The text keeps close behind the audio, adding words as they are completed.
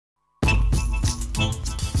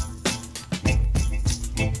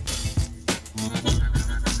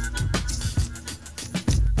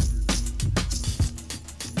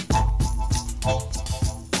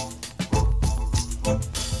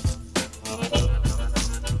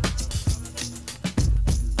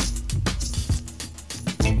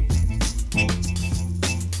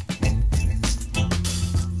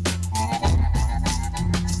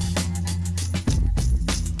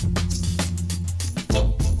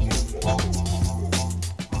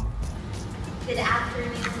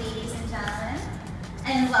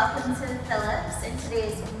welcome to Phillips in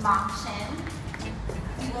today's auction.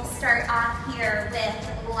 We will start off here with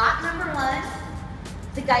lot number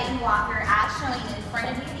 1, the Guyton Walker as showing in front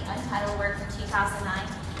of you, the untitled work from 2009.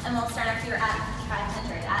 And we'll start off here at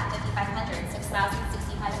 5,500, at 5,500, 6,000,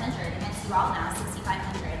 6,500. Against you all now, 6,500.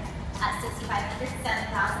 At 6,500,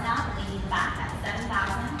 7,000 now, the lady in the back at 7,000.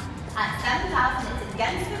 At 7,000, it's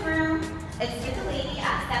against the room. It's with the lady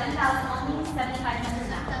at 7,000 only,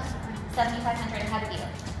 7,500 now. 7,500 ahead of you.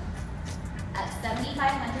 At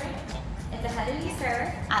 7,500, it's ahead of you,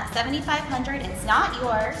 sir. At 7,500, it's not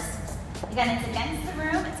yours. Again, it's against the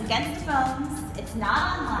room, it's against the phones, it's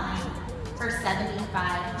not online for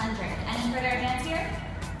 7,500. Any further advance here?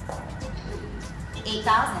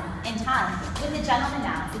 8,000 in time. With the gentleman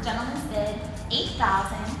now. The gentleman's bid,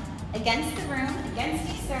 8,000 against the room,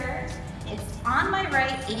 against you, sir. It's on my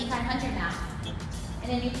right, 8,500 now. In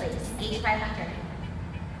a new place, 8,500.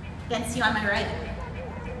 Against you on my right.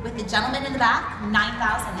 With the gentleman in the back,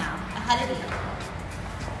 9,000 now. Ahead of you.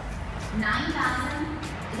 9,000.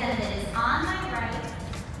 Again, it is on my right,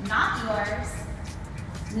 not yours,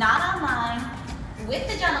 not online. With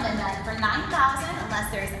the gentleman then for 9,000, unless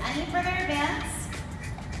there's any further advance.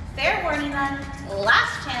 Fair warning then,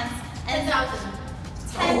 last chance. And 10,000.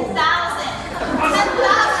 10,000. 10,000.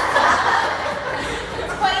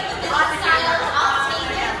 Quite the business style. I'll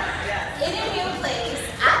take it. In a new place,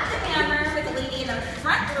 at the hammer with a lady in the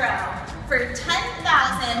front row for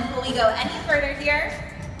 10,000. Will we go any further here?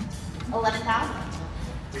 11,000.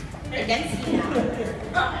 Against you now.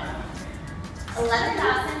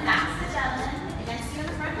 11,000. That's the gentleman. Against you in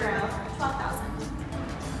the front row. 12,000.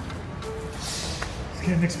 It's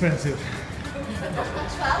getting expensive.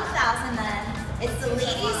 12,000 then. It's the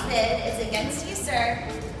lady's bid. It's against you, sir.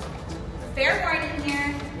 Fair warning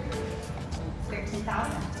here.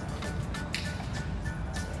 13,000.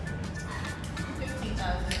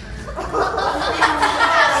 15,000.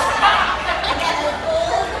 Again, a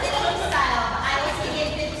full fitting style. I will take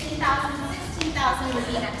it 15,000. 16,000 would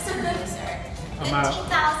be next to you, sir.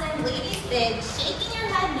 15,000. Lady's bid. Shaking your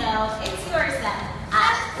head no. It's yours then.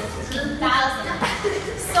 At 15,000.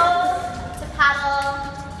 Sold to paddle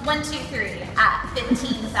 1, 2, 3 at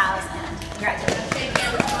 15,000. Congratulations. Thank you.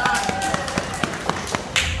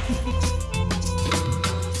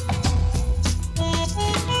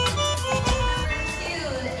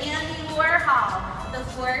 The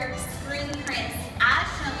 4 screen prints as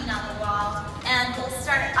showing on the wall, and we'll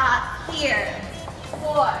start off here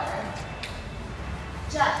for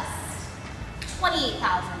just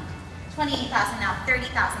 28,000. 28,000 now,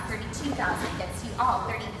 30,000, 32,000 gets you all,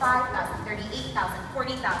 35,000, 38,000,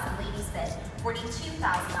 40,000, ladies bid,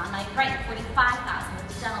 42,000 on my right, 45,000 with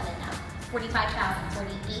the gentleman now, 45,000,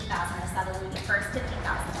 48,000, I saw the lady at first, 50,000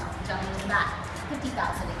 now, the gentleman in the back, 50,000,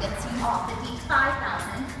 it gets you all,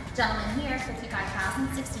 55,000, gentleman here,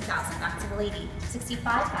 55,000, 60,000, back to the lady,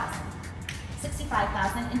 65,000,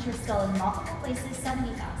 65,000, interest still in multiple places,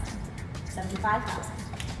 70,000, 75,000,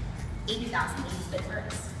 80,000, ladies bid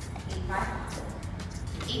first, 85,000,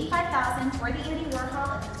 85,000 for the Andy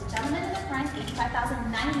Warhol, the gentleman in the front,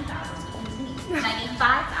 85,000, 90,000,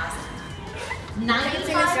 95,000.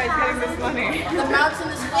 95,000. The mountain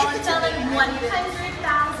is falling. It's selling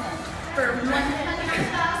 100,000 for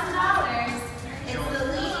 $100,000. It's the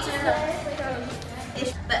leader.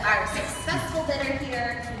 But our successful bidder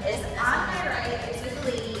here is on my right. It's with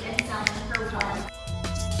the lady and selling for 1.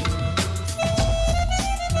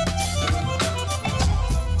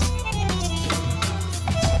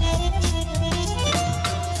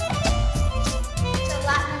 So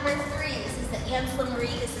lot number 3. This is the Ansel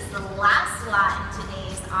Marie. This is the last lot in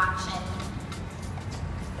today's auction.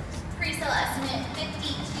 Pre-sale estimate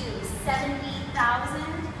 70,000.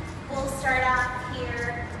 We'll start off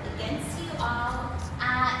here against you all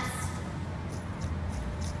at,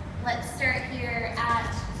 let's start here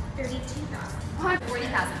at 32,000. 40,000,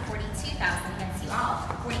 42,000 against you all.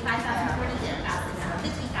 45,000, 48,000 now.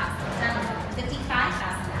 50,000,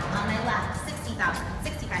 55,000 now. On my left, 60,000,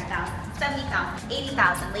 65,000, 70,000,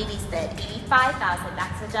 80,000. Ladies bid, 85,000.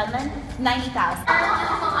 Back to the gentleman, 90,000.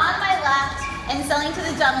 On my left, and selling to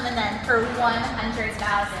the gentleman then for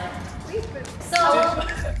 100,000. So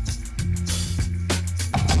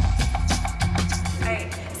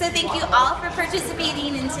thank you all for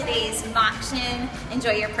participating in today's auction.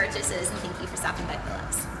 Enjoy your purchases and thank you for stopping by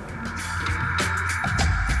Phillips.